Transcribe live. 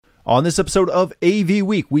On this episode of AV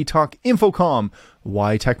Week, we talk InfoComm,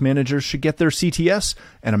 why tech managers should get their CTS,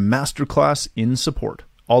 and a masterclass in support.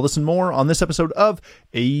 All this and more on this episode of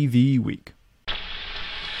AV Week.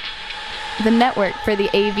 The network for the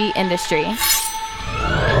AV industry.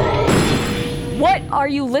 What are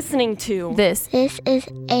you listening to? This is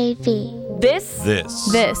AV. This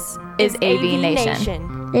is AV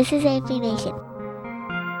Nation. This is AV Nation.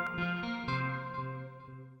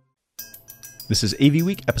 This is AV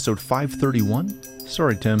Week, episode 531.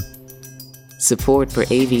 Sorry, Tim. Support for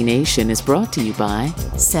AV Nation is brought to you by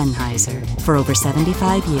Sennheiser. For over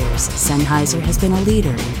 75 years, Sennheiser has been a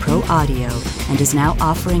leader in pro audio and is now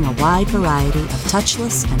offering a wide variety of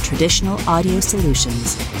touchless and traditional audio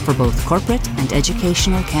solutions for both corporate and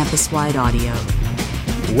educational campus-wide audio.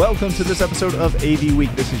 Welcome to this episode of AV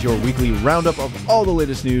Week. This is your weekly roundup of all the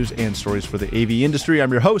latest news and stories for the AV industry.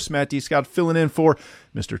 I'm your host, Matt D. Scott, filling in for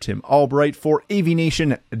Mr. Tim Albright for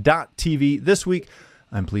avnation.tv. This week,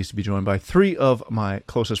 I'm pleased to be joined by three of my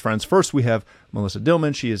closest friends. First, we have Melissa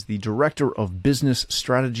Dillman. She is the Director of Business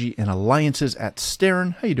Strategy and Alliances at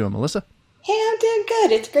Staren. How you doing, Melissa? Hey, I'm doing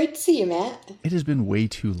good. It's great to see you, Matt. It has been way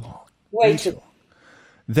too long. Way too long.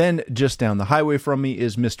 Then, just down the highway from me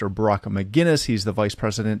is Mr. Brock McGinnis. He's the Vice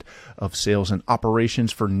President of Sales and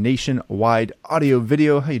Operations for Nationwide Audio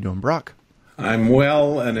Video. How you doing, Brock? I'm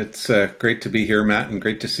well, and it's great to be here, Matt, and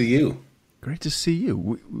great to see you. Great to see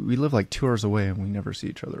you. We live like 2 hours away, and we never see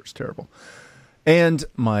each other. It's terrible. And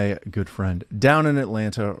my good friend down in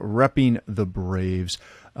Atlanta, repping the Braves,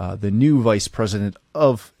 the new Vice President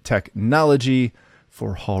of Technology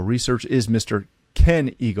for Hall Research is Mr.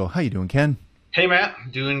 Ken Eagle. How you doing, Ken? Hey,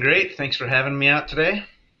 Matt. Doing great. Thanks for having me out today.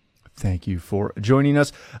 Thank you for joining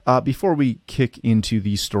us. Before we kick into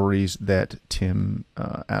the stories that Tim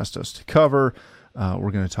asked us to cover,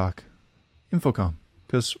 we're going to talk InfoComm,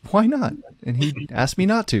 because why not? And he asked me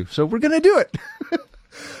not to, so we're going to do it.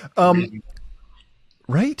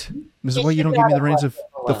 Right? This is why you don't give me the reins of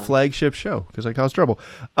the flagship show, because I cause trouble.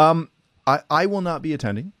 I will not be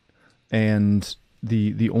attending, and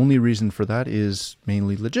the only reason for that is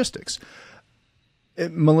mainly logistics.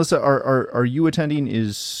 Melissa, are you attending?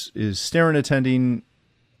 Is Staren attending?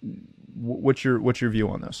 What's your view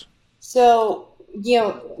on this? So,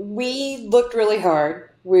 we looked really hard.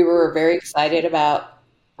 We were very excited about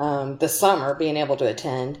the summer being able to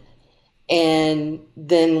attend. And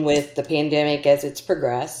then with the pandemic as it's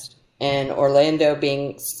progressed, and Orlando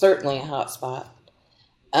being certainly a hot spot,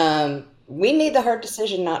 we made the hard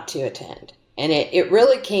decision not to attend. And it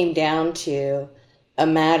really came down to a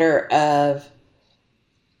matter of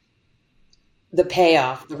the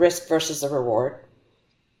payoff, the risk versus the reward.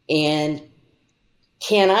 And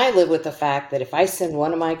can I live with the fact that if I send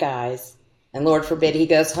one of my guys, and Lord forbid he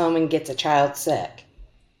goes home and gets a child sick,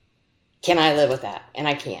 can I live with that? And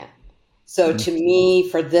I can't. So to me,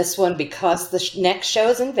 for this one, because the next show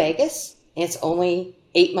is in Vegas, it's only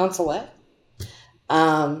 8 months away,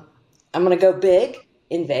 I'm going to go big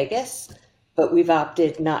in Vegas, but we've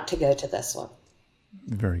opted not to go to this one.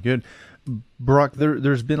 Very good. Brock,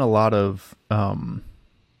 there's been a lot of,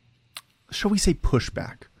 shall we say,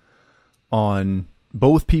 pushback on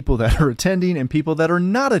both people that are attending and people that are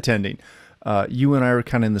not attending. You and I are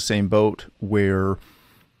kind of in the same boat, where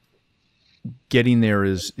getting there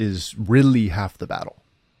is really half the battle.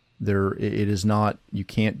 It is not. You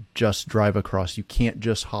can't just drive across. You can't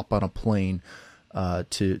just hop on a plane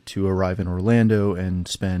to arrive in Orlando and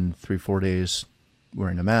spend 3-4 days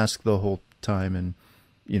wearing a mask the whole time and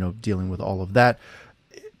dealing with all of that.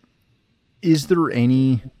 Is there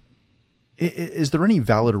any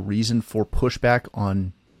valid reason for pushback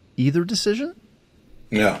on either decision?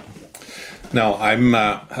 No.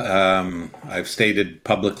 I've stated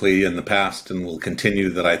publicly in the past and will continue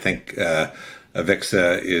that I think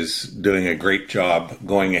AVIXA is doing a great job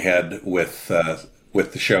going ahead with the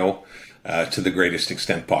show to the greatest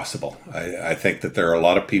extent possible. I think that there are a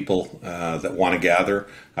lot of people that want to gather.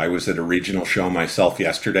 I was at a regional show myself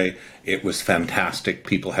yesterday. It was fantastic.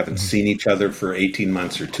 People haven't seen each other for 18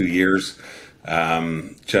 months or 2 years.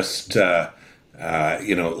 Learning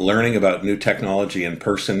about new technology in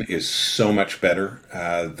person is so much better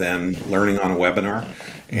than learning on a webinar.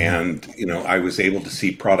 And, I was able to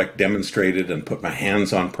see product demonstrated and put my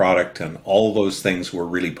hands on product, and all those things were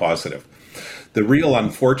really positive. The real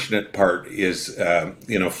unfortunate part is,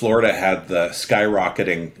 Florida had the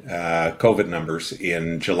skyrocketing COVID numbers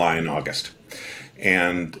in July and August.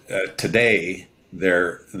 And today,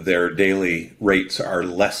 their daily rates are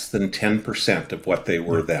less than 10% of what they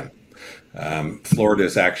were then. Florida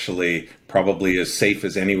is actually probably as safe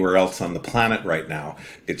as anywhere else on the planet right now.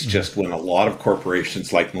 It's just when a lot of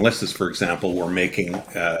corporations, like Melissa's, for example, were making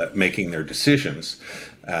their decisions.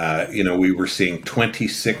 We were seeing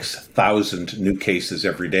 26,000 new cases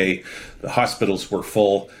every day. The hospitals were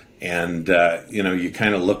full. And, you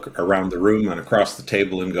kind of look around the room and across the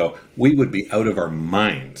table and go, we would be out of our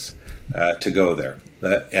minds to go there.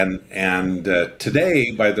 And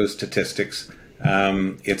today, by those statistics,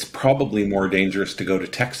 it's probably more dangerous to go to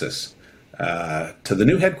Texas, to the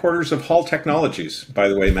new headquarters of Hall Technologies. By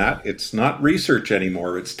the way, Matt, it's not research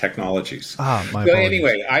anymore; it's technologies. So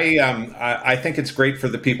anyway, I think it's great for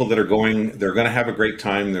the people that are going. They're going to have a great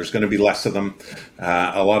time. There's going to be less of them.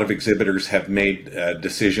 A lot of exhibitors have made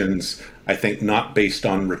decisions, I think, not based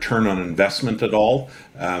on return on investment at all,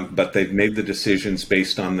 but they've made the decisions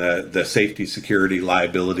based on the safety, security,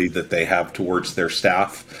 liability that they have towards their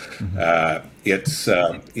staff. It's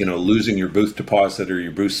losing your booth deposit or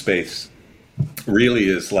your booth space really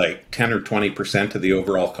is like 10 or 20% of the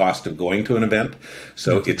overall cost of going to an event.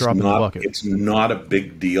 So it's not a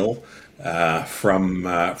big deal from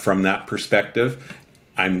that perspective.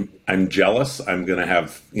 I'm jealous. I'm going to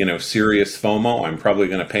have, serious FOMO. I'm probably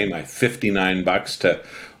going to pay my $59 to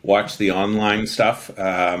watch the online stuff.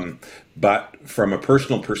 But from a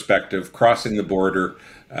personal perspective, crossing the border,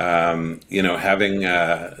 having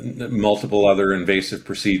multiple other invasive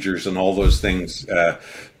procedures and all those things,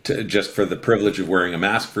 just for the privilege of wearing a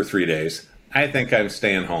mask for 3 days, I think I'm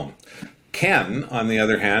staying home. Ken, on the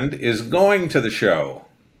other hand, is going to the show.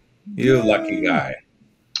 You lucky guy.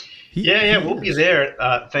 Yeah, we'll be there.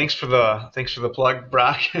 Thanks for the plug,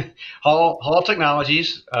 Brock. Hall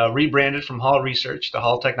Technologies, rebranded from Hall Research to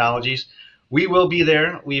Hall Technologies. We will be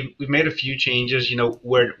there. We've made a few changes.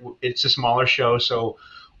 Where it's a smaller show, so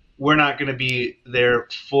we're not going to be there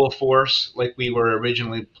full force like we were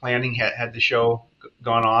originally planning. Had the show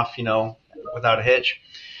gone off, without a hitch.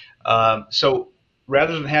 So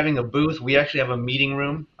rather than having a booth, we actually have a meeting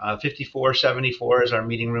room. 5474 is our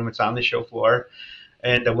meeting room. It's on the show floor.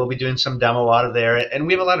 And we'll be doing some demo out of there. And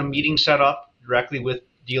we have a lot of meetings set up directly with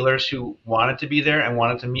dealers who wanted to be there and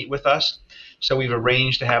wanted to meet with us. So we've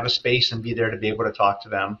arranged to have a space and be there to be able to talk to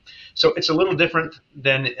them. So it's a little different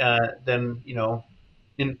than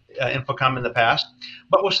InfoComm in the past,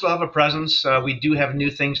 but we'll still have a presence. We do have new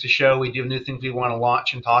things to show. We do have new things we want to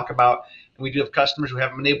launch and talk about. And we do have customers who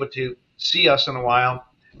haven't been able to see us in a while.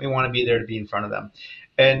 We want to be there to be in front of them.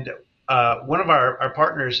 And one of our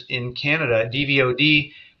partners in Canada,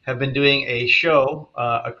 DVOD, have been doing a show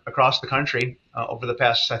across the country over the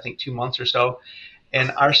past, I think, 2 months or so.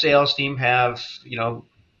 And our sales team have,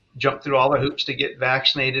 jumped through all the hoops to get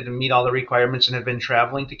vaccinated and meet all the requirements and have been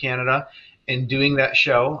traveling to Canada and doing that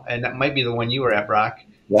show. And that might be the one you were at, Brock.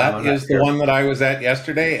 That is the one that I was at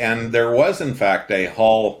yesterday. And there was, in fact, a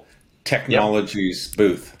Hall Technologies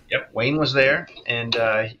booth. Yep, Wayne was there, and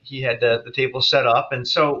he had the table set up. And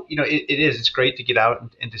so, it's great to get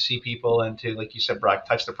out and to see people and to, like you said, Brock,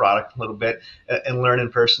 touch the product a little bit and learn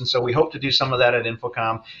in person. So we hope to do some of that at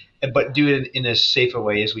InfoComm, but do it in as safe a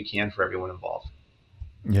way as we can for everyone involved.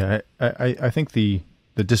 Yeah, I think the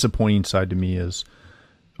disappointing side to me is,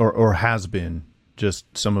 or has been,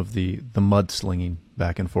 just some of the mudslinging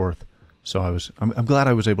back and forth. So I'm glad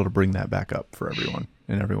I was able to bring that back up for everyone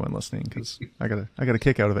and everyone listening, because I got a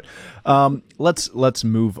kick out of it. Let's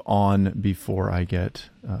move on before I get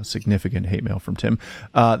significant hate mail from Tim.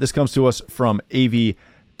 This comes to us from AV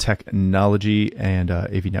Technology and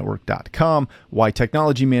avnetwork.com. Why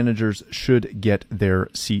technology managers should get their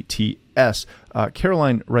CTS.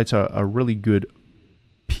 Caroline writes a really good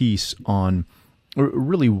piece on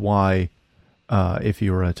really why, if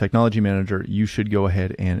you're a technology manager, you should go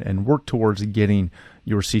ahead and work towards getting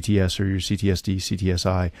your CTS or your CTSD,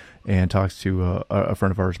 CTSI, and talks to a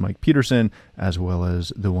friend of ours, Mike Peterson, as well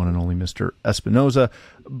as the one and only Mr. Espinoza.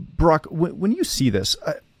 Brock, when you see this,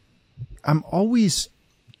 I'm always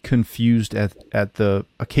confused at the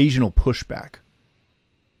occasional pushback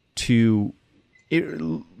to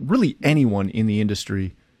really anyone in the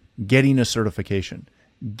industry getting a certification,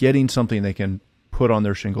 getting something they can put on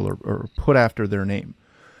their shingle or put after their name.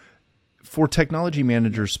 For technology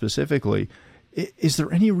managers specifically, is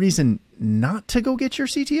there any reason not to go get your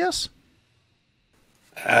CTS?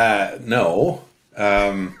 No.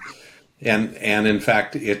 And in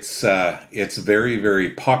fact, it's very,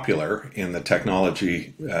 very popular in the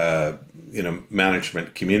technology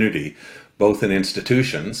management community, both in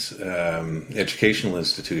institutions, educational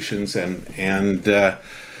institutions, and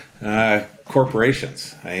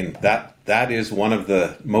corporations. I mean, that is one of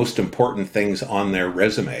the most important things on their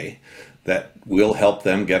resume that will help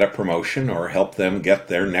them get a promotion or help them get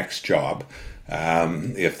their next job.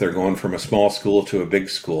 if they're going from a small school to a big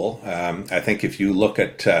school. I think if you look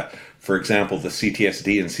at, for example, the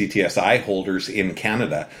CTSD and CTSI holders in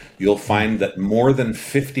Canada, you'll find that more than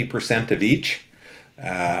 50% of each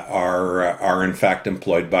are in fact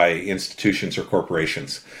employed by institutions or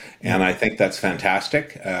corporations. And I think that's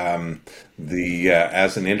fantastic. As an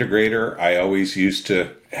integrator, I always used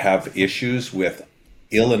to have issues with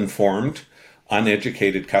ill-informed,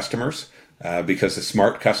 uneducated customers, because a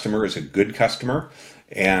smart customer is a good customer.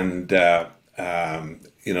 And, the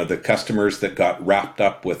customers that got wrapped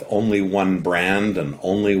up with only one brand and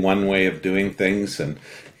only one way of doing things. And,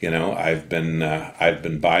 I've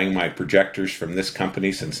been buying my projectors from this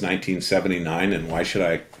company since 1979, and why should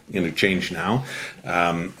I, change now?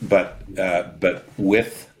 But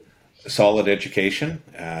with solid education,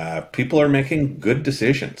 people are making good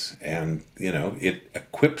decisions, and it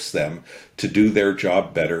equips them to do their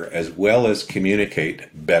job better, as well as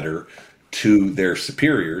communicate better to their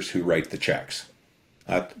superiors who write the checks.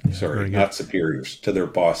 Not superiors, to their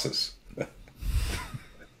bosses.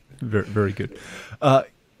 Very, very good.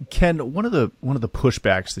 Ken, one of the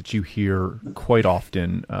pushbacks that you hear quite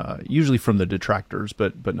often, usually from the detractors,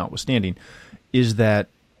 but notwithstanding, is that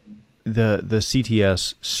the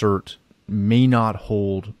CTS cert may not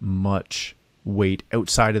hold much weight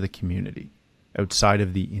outside of the community, outside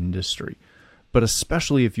of the industry. But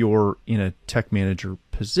especially if you're in a tech manager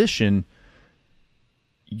position,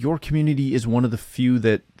 your community is one of the few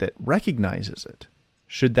that recognizes it.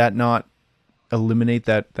 Should that not eliminate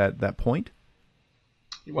that point?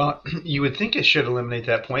 Well, you would think it should eliminate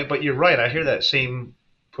that point, but you're right. I hear that same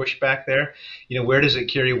pushback there. Where does it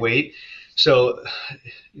carry weight? So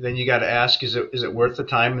then you got to ask, is it worth the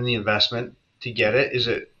time and the investment to get it? Is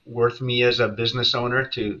it worth me as a business owner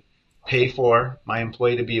to pay for my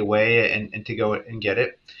employee to be away and to go and get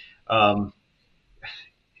it?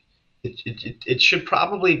 It should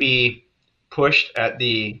probably be pushed at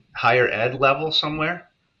the higher ed level somewhere,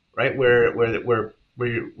 right? Where we're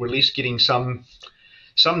at least getting some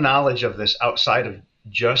knowledge of this outside of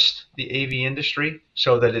just the AV industry,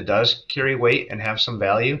 so that it does carry weight and have some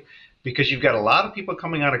value. Because you've got a lot of people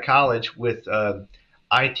coming out of college with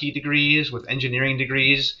IT degrees, with engineering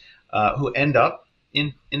degrees, who end up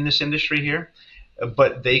in this industry here,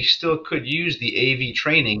 but they still could use the AV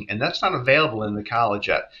training, and that's not available in the college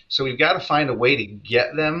yet. So we've got to find a way to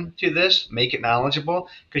get them to this, make it knowledgeable.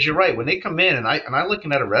 Because you're right, when they come in, and I'm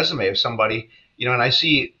looking at a resume of somebody, and I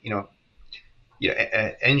see,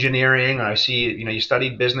 engineering, or I see, you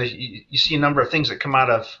studied business, you see a number of things that come out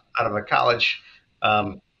of a college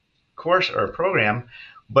course or program,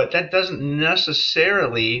 but that doesn't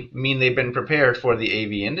necessarily mean they've been prepared for the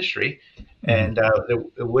AV industry. And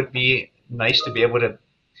it would be nice to be able to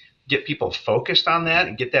get people focused on that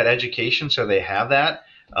and get that education so they have that.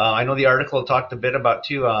 I know the article talked a bit about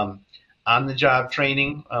too on-the-job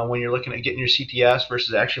training when you're looking at getting your CTS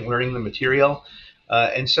versus actually learning the material.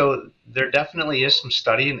 And so there definitely is some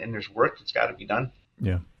study and there's work that's got to be done.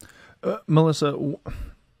 Yeah. Melissa,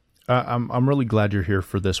 I'm really glad you're here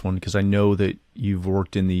for this one, because I know that you've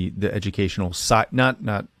worked in the educational side, not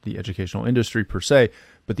the educational industry per se,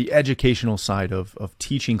 but the educational side of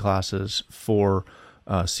teaching classes for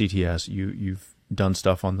CTS. You've done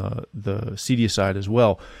stuff on the CTS side as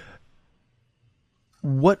well.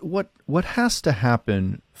 What has to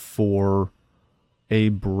happen for a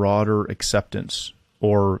broader acceptance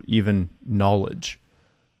or even knowledge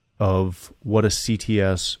of what a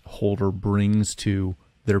CTS holder brings to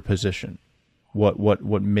their position?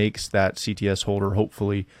 What makes that CTS holder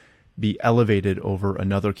hopefully be elevated over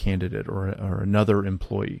another candidate or another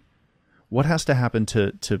employee? What has to happen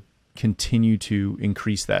to continue to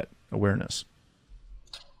increase that awareness?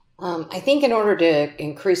 I think in order to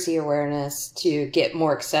increase the awareness, to get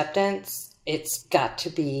more acceptance, it's got to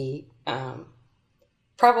be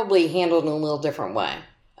probably handled in a little different way.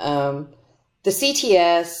 The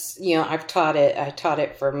CTS, I taught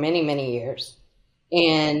it for many, many years.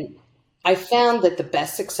 And I found that the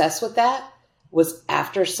best success with that was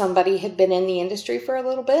after somebody had been in the industry for a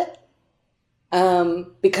little bit,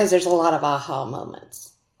 because there's a lot of aha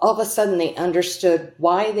moments. All of a sudden they understood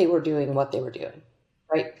why they were doing what they were doing,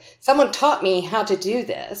 right? Someone taught me how to do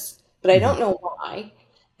this, but I don't know why.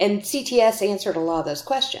 And CTS answered a lot of those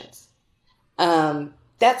questions.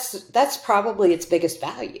 That's probably its biggest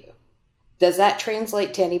value. Does that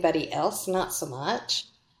translate to anybody else? Not so much.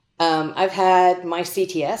 I've had my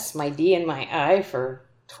CTS, my D and my I for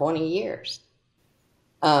 20 years.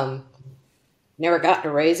 Never gotten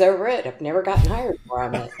a raise over it. I've never gotten hired where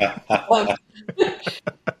I'm at.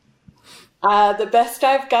 The best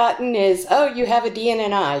I've gotten is, oh, you have a D and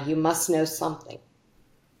an I. You must know something.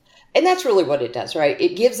 And that's really what it does, right?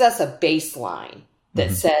 It gives us a baseline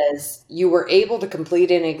that says you were able to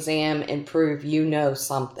complete an exam and prove you know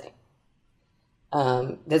something.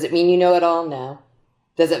 Does it mean you know it all? No.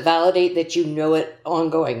 Does it validate that you know it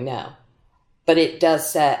ongoing? No. But it does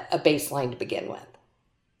set a baseline to begin with.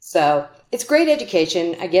 So it's great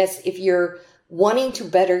education. I guess if you're wanting to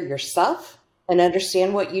better yourself and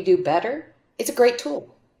understand what you do better, it's a great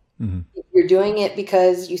tool. If you're doing it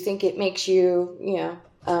because you think it makes you,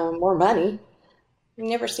 more money, I've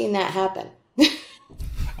never seen that happen.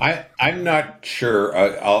 I'm not sure,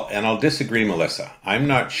 I'll disagree, Melissa. I'm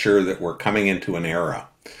not sure that we're coming into an era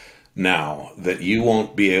now that you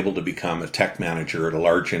won't be able to become a tech manager at a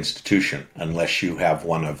large institution unless you have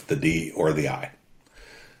one of the D or the I.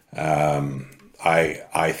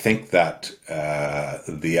 I think that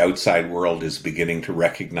the outside world is beginning to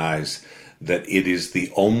recognize that it is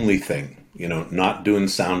the only thing, not doing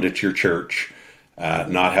sound at your church,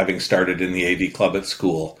 not having started in the AV club at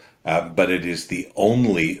school, but it is the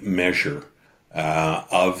only measure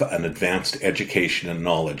of an advanced education and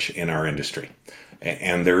knowledge in our industry.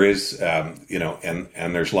 And there is, and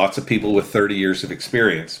there's lots of people with 30 years of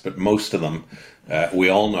experience, but most of them, we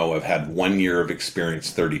all know, have had 1 year of experience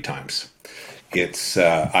 30 times. It's,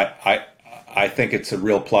 I think it's a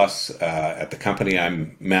real plus at the company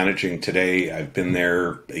I'm managing today. I've been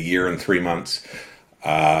there a year and 3 months.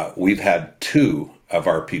 We've had 2 of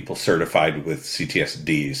our people certified with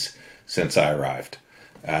CTSDs since I arrived.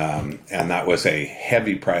 And that was a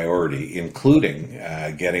heavy priority, including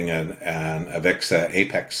getting an AVIXA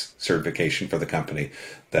Apex certification for the company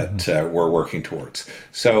that we're working towards.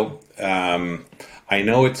 So I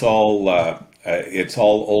know it's all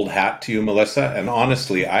old hat to you, Melissa. And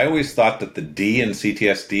honestly, I always thought that the D in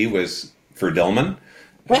CTSD was for Dillman,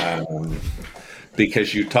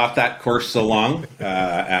 because you taught that course so long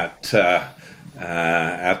at the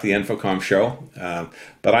InfoComm show.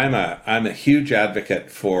 But I'm a huge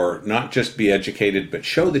advocate for not just be educated, but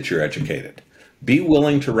show that you're educated. Be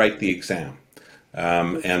willing to write the exam.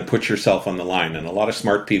 And put yourself on the line. And a lot of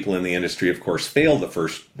smart people in the industry, of course, fail the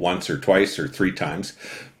first once or twice or 3 times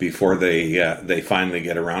before they finally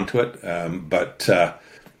get around to it. But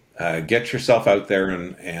get yourself out there,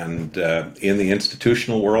 and in the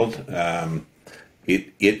institutional world,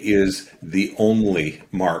 it is the only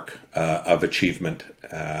mark of achievement,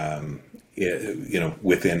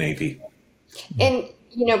 within AV. And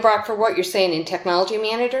Brock, for what you're saying in technology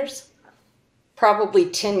managers, probably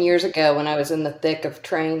 10 years ago when I was in the thick of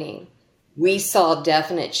training, we saw a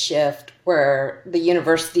definite shift where the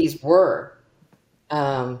universities were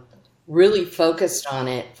really focused on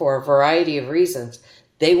it for a variety of reasons.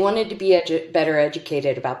 They wanted to be better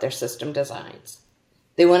educated about their system designs.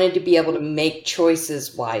 They wanted to be able to make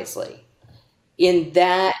choices wisely. In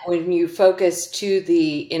that, when you focus to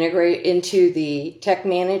integrate into the tech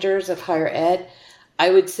managers of higher ed, I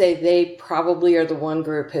would say they probably are the one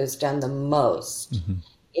group who's done the most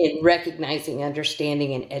in recognizing,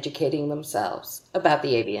 understanding, and educating themselves about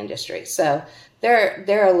the AV industry. So they're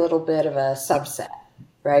a little bit of a subset,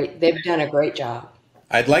 right? They've done a great job.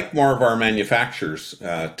 I'd like more of our manufacturers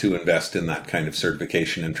to invest in that kind of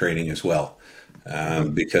certification and training as well,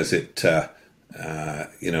 because it,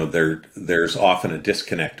 there's often a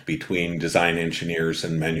disconnect between design engineers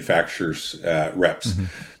and manufacturers reps.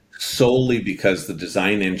 Solely because the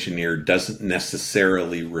design engineer doesn't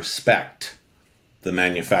necessarily respect the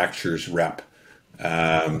manufacturer's rep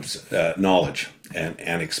knowledge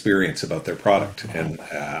and experience about their product. And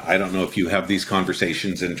I don't know if you have these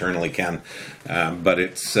conversations internally, Ken, but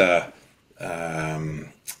it's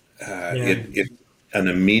an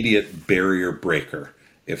immediate barrier breaker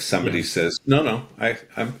if somebody says, no, I'm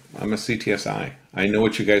a CTSI. I know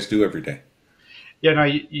what you guys do every day. Yeah, no,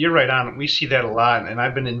 you're right on. We see that a lot, and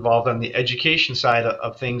I've been involved on the education side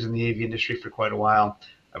of things in the AV industry for quite a while.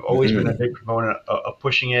 I've always been a big proponent of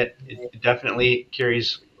pushing it. It definitely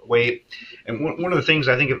carries weight. And one of the things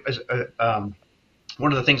I think,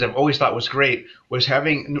 one of the things I've always thought was great was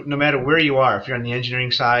having, no matter where you are, if you're on the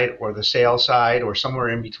engineering side or the sales side or somewhere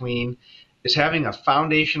in between, is having a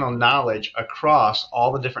foundational knowledge across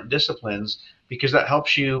all the different disciplines, because that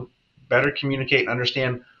helps you better communicate and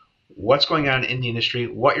understand what's going on in the industry,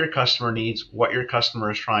 what your customer needs, what your customer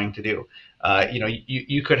is trying to do.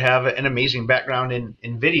 You could have an amazing background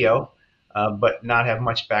in video, but not have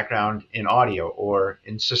much background in audio or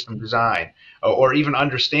in system design, or even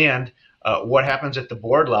understand what happens at the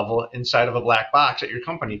board level inside of a black box that your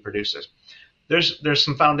company produces. There's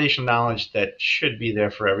some foundational knowledge that should be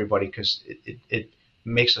there for everybody, because it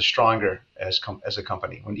makes us stronger as a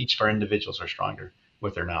company when each of our individuals are stronger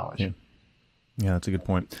with their knowledge. Yeah, that's a good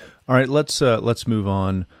point. All right, let's move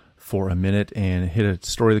on for a minute and hit a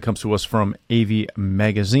story that comes to us from AV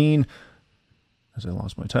Magazine. As I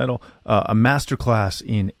lost my title, a masterclass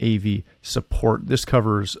in AV support. This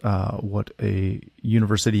covers what a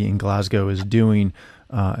university in Glasgow is doing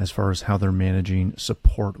as far as how they're managing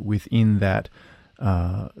support within that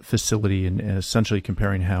facility, and essentially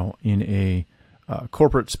comparing how in a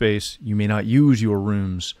corporate space you may not use your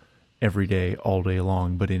rooms every day, all day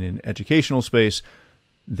long, but in an educational space,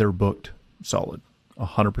 they're booked solid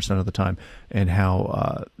 100% of the time, and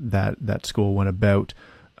how that school went about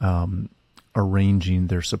arranging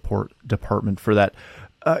their support department for that.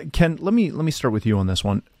 Ken, let me start with you on this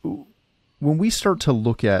one. When we start to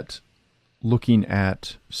looking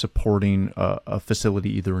at supporting a facility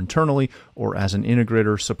either internally or as an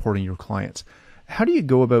integrator supporting your clients, how do you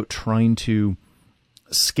go about trying to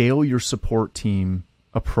scale your support team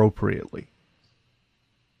appropriately?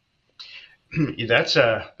 That's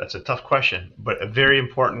a tough question, but a very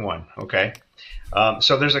important one. Okay.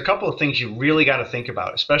 So there's a couple of things you really got to think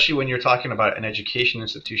about, especially when you're talking about an education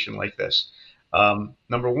institution like this.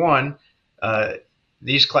 Number one,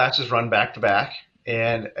 these classes run back to back,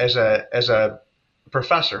 and as a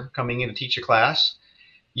professor coming in to teach a class,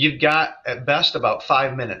 you've got at best about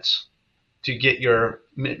 5 minutes to get your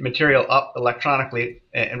material up electronically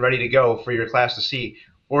and ready to go for your class to see,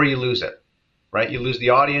 or you lose it. Right? You lose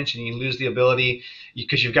the audience and you lose the ability,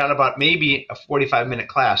 because you've got about maybe a 45-minute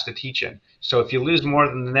class to teach in. So if you lose more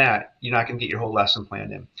than that, you're not going to get your whole lesson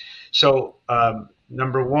planned in. So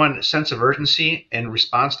number one, sense of urgency and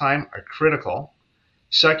response time are critical.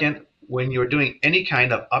 Second, when you're doing any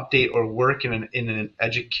kind of update or work in an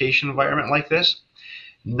education environment like this,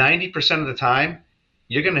 90% of the time,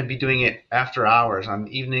 you're going to be doing it after hours on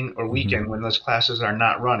the evening or weekend when those classes are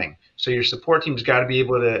not running. So your support team's got to be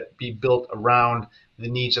able to be built around the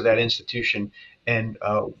needs of that institution and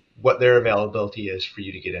what their availability is for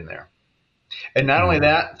you to get in there. And not only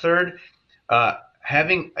that, third,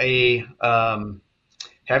 having a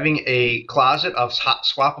closet of hot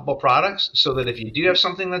swappable products, so that if you do have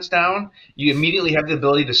something that's down, you immediately have the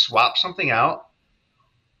ability to swap something out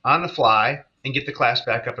on the fly and get the class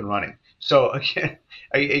back up and running. So again,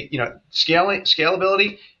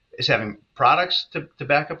 scalability is having products to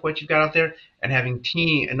back up what you've got out there, and having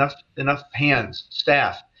enough hands,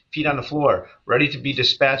 staff, feet on the floor, ready to be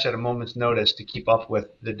dispatched at a moment's notice to keep up with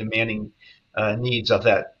the demanding needs of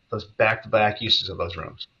those back-to-back uses of those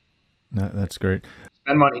rooms. That's great.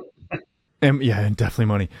 Spend money. And definitely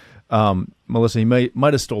money. Melissa, you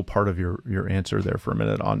might have stole part of your answer there for a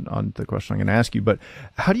minute on the question I'm going to ask you, but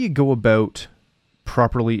how do you go about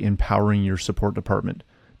properly empowering your support department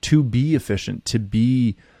to be efficient, to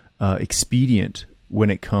be expedient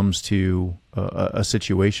when it comes to a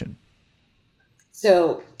situation?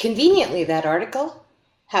 So conveniently, that article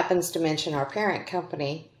happens to mention our parent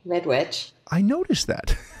company, Midwich. I noticed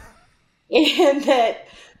that. And that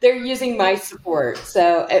they're using my support.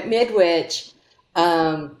 So at Midwich,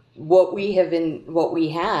 what we have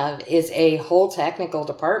is a whole technical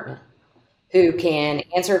department who can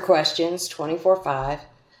answer questions 24/5,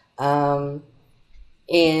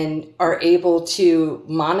 and are able to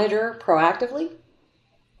monitor proactively,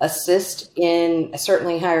 assist in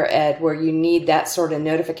certainly higher ed where you need that sort of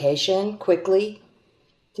notification quickly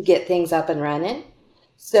to get things up and running.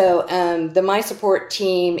 So the My Support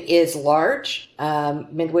team is large.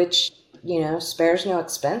 Midwich, spares no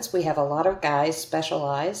expense. We have a lot of guys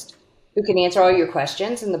specialized who can answer all your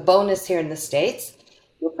questions. And the bonus here in the States,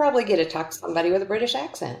 you'll probably get to talk to somebody with a British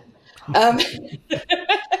accent.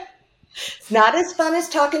 It's not as fun as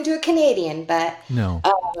talking to a Canadian, but no.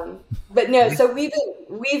 So we've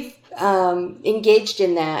engaged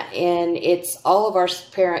in that, and it's all of our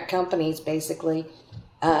parent companies basically.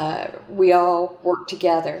 We all work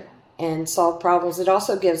together and solve problems. It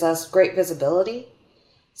also gives us great visibility,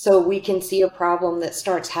 so we can see a problem that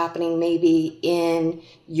starts happening maybe in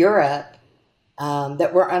Europe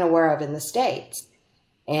that we're unaware of in the States.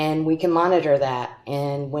 And we can monitor that.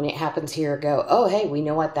 And when it happens here, go, oh, hey, we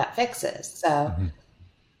know what that fix is. So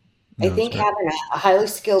I think having a highly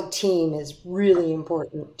skilled team is really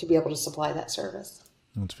important to be able to supply that service.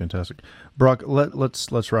 That's fantastic. Brock,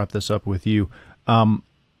 let's wrap this up with you. I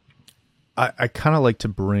kind of like to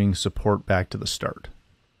bring support back to the start.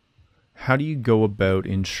 How do you go about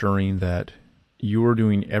ensuring that you're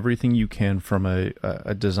doing everything you can from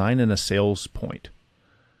a design and a sales point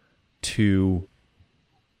to,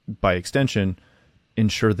 by extension,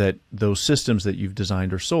 ensure that those systems that you've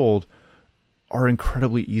designed or sold are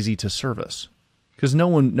incredibly easy to service? Because no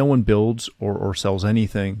one builds or sells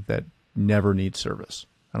anything that never needs service.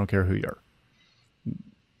 I don't care who you are.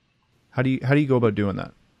 How do you go about doing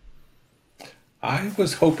that? I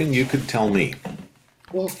was hoping you could tell me.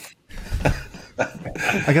 Well,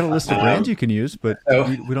 I got a list of brands you can use, but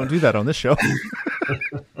we don't do that on this show.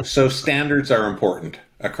 So standards are important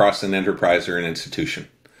across an enterprise or an institution.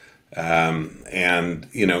 And,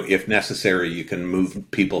 if necessary, you can move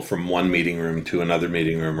people from one meeting room to another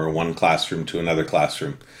meeting room or one classroom to another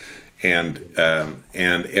classroom. And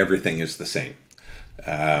everything is the same.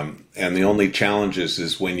 And the only challenges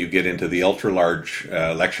is when you get into the ultra-large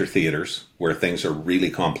lecture theaters where things are really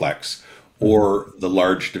complex, or the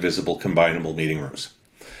large divisible combinable meeting rooms.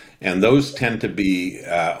 And those tend to be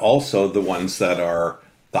also the ones that are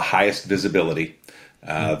the highest visibility,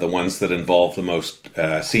 the ones that involve the most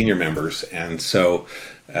senior members, and so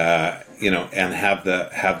and have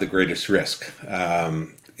the greatest risk. I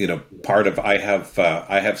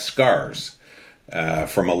have scars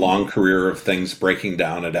from a long career of things breaking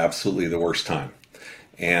down at absolutely the worst time,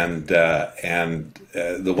 and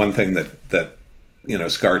the one thing that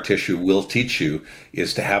scar tissue will teach you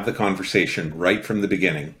is to have the conversation right from the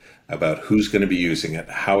beginning about who's going to be using it,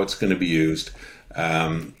 how it's going to be used,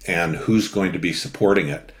 and who's going to be supporting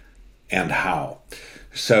it, and how.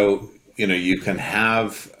 So, you can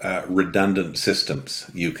have redundant systems.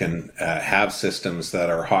 You can have systems that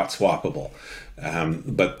are hot swappable.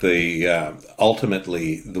 But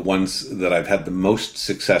ultimately, the ones that I've had the most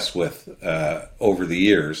success with over the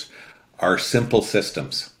years are simple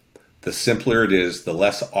systems. The simpler it is, the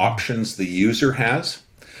less options the user has,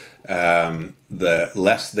 the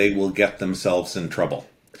less they will get themselves in trouble.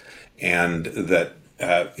 And that,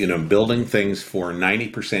 building things for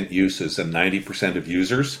 90% uses and 90% of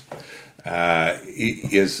users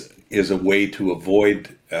is a way to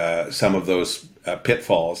avoid some of those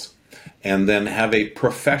pitfalls, and then have a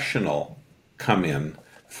professional come in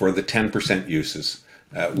for the 10% uses.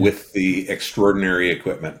 With the extraordinary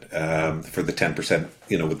equipment for the 10%,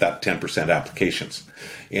 with that 10% applications.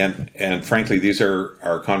 And frankly, these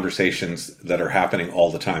are conversations that are happening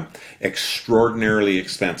all the time. Extraordinarily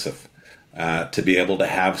expensive to be able to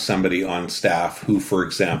have somebody on staff who, for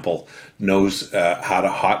example, knows how to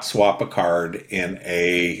hot swap a card in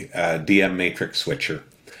a DM matrix switcher,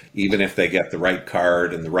 even if they get the right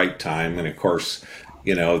card and the right time. And of course,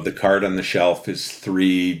 the card on the shelf is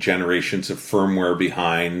 3 generations of firmware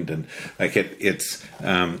behind, and like it's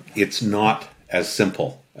not as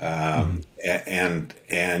simple. And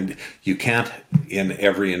you can't, in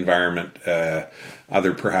every environment,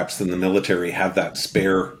 other perhaps than the military, have that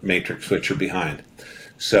spare matrix switcher behind.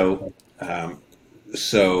 So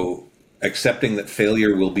accepting that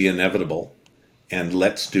failure will be inevitable, and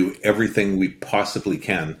let's do everything we possibly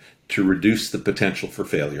can to reduce the potential for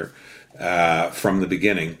failure from the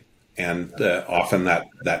beginning. And often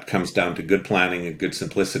that comes down to good planning and good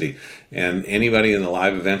simplicity. And anybody in the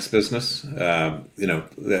live events business, live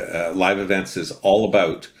events is all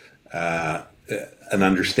about an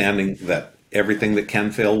understanding that everything that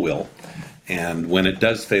can fail will. And when it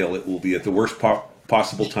does fail, it will be at the worst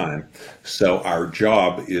possible time. So our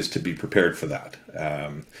job is to be prepared for that.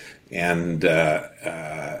 And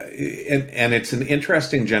it's an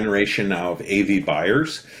interesting generation now of AV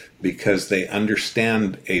buyers, because they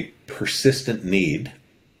understand a persistent need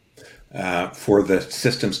for the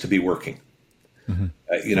systems to be working.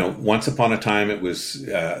 Mm-hmm. Once upon a time, it was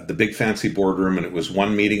the big fancy boardroom, and it was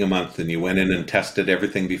one meeting a month, and you went in and tested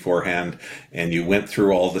everything beforehand, and you went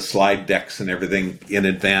through all the slide decks and everything in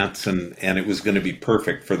advance, and it was going to be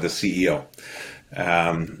perfect for the CEO.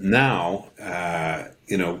 Now,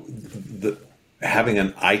 having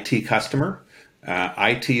an IT customer,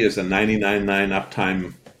 IT is a 99.9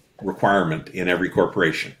 uptime requirement in every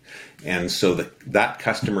corporation. And so that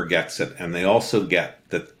customer gets it, and they also get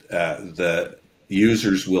that the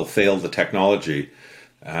users will fail the technology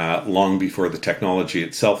long before the technology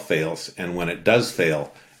itself fails. And when it does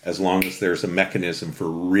fail, as long as there's a mechanism for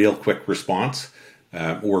real quick response,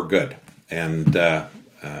 we're good. And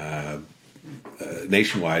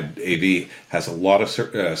Nationwide AV has a lot of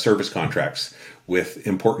service contracts with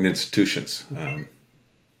important institutions.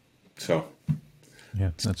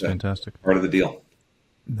 Yeah, that's fantastic. Part of the deal.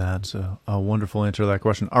 That's a wonderful answer to that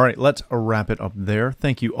question. All right, let's wrap it up there.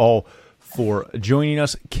 Thank you all for joining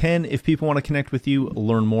us. Ken, if people want to connect with you,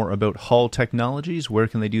 learn more about Hall Technologies, where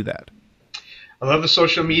can they do that? I love the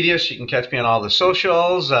social media, so you can catch me on all the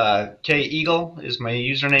socials. K Eagle is my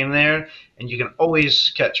username there. And you can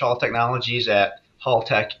always catch Hall Technologies at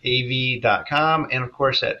halltechav.com, and of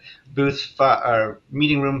course at booth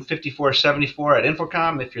meeting room 5474 at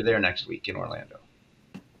InfoComm if you're there next week in Orlando.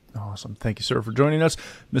 Awesome. Thank you, sir, for joining us.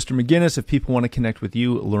 Mr. McGinnis, if people want to connect with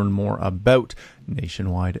you, learn more about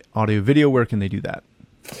Nationwide Audio Video, where can they do that?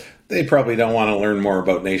 They probably don't want to learn more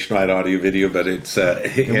about Nationwide Audio Video, but they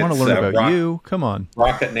want to learn about you. Come on.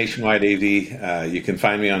 Rock at Nationwide AV. You can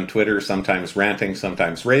find me on Twitter, sometimes ranting,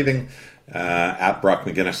 sometimes raving, at Brock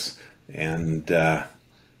McGinnis. And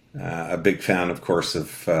a big fan, of course, of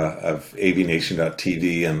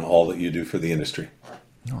AVNation.tv and all that you do for the industry.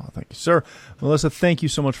 Oh, thank you, sir. Melissa, thank you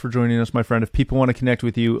so much for joining us, my friend. If people want to connect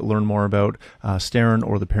with you, learn more about Starin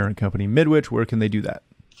or the parent company Midwich, where can they do that?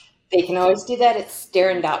 They can always do that at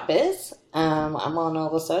starin.biz. I'm on all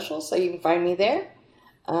the socials, so you can find me there.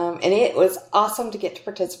 And it was awesome to get to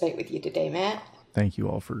participate with you today, Matt. Thank you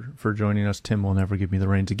all for joining us. Tim will never give me the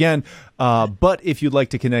reins again. But if you'd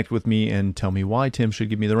like to connect with me and tell me why Tim should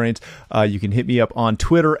give me the reins, you can hit me up on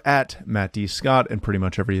Twitter at Matt D. Scott and pretty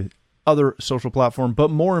much every other social platform.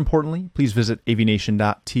 But more importantly, please visit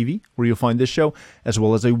avnation.tv, where you'll find this show, as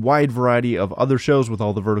well as a wide variety of other shows with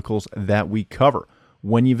all the verticals that we cover.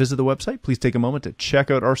 When you visit the website, please take a moment to check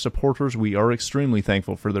out our supporters. We are extremely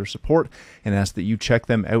thankful for their support and ask that you check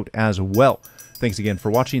them out as well. Thanks again for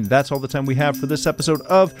watching. That's all the time we have for this episode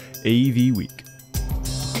of AV Week.